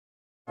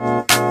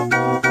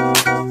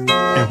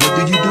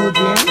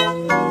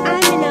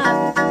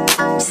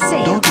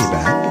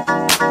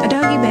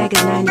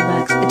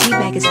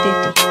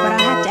but I'll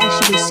have to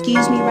ask you to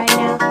excuse me right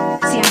now.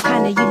 See, I'm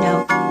kinda, you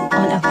know,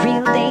 on a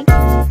real date.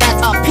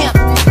 That's a pimp.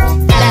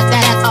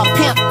 That's a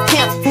pimp.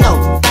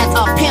 No, that's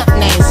a pimp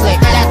named Slick.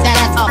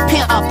 That's a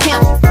pimp.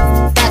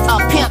 That's a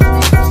pimp.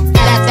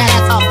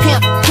 That's a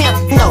pimp.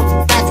 No,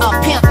 that's a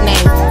pimp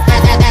name.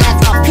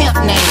 That's a pimp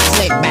named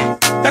Slickback.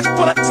 That's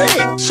what I said,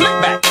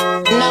 slickback.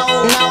 No,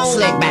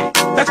 Slickback.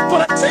 That's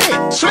what I said,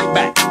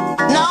 slickback.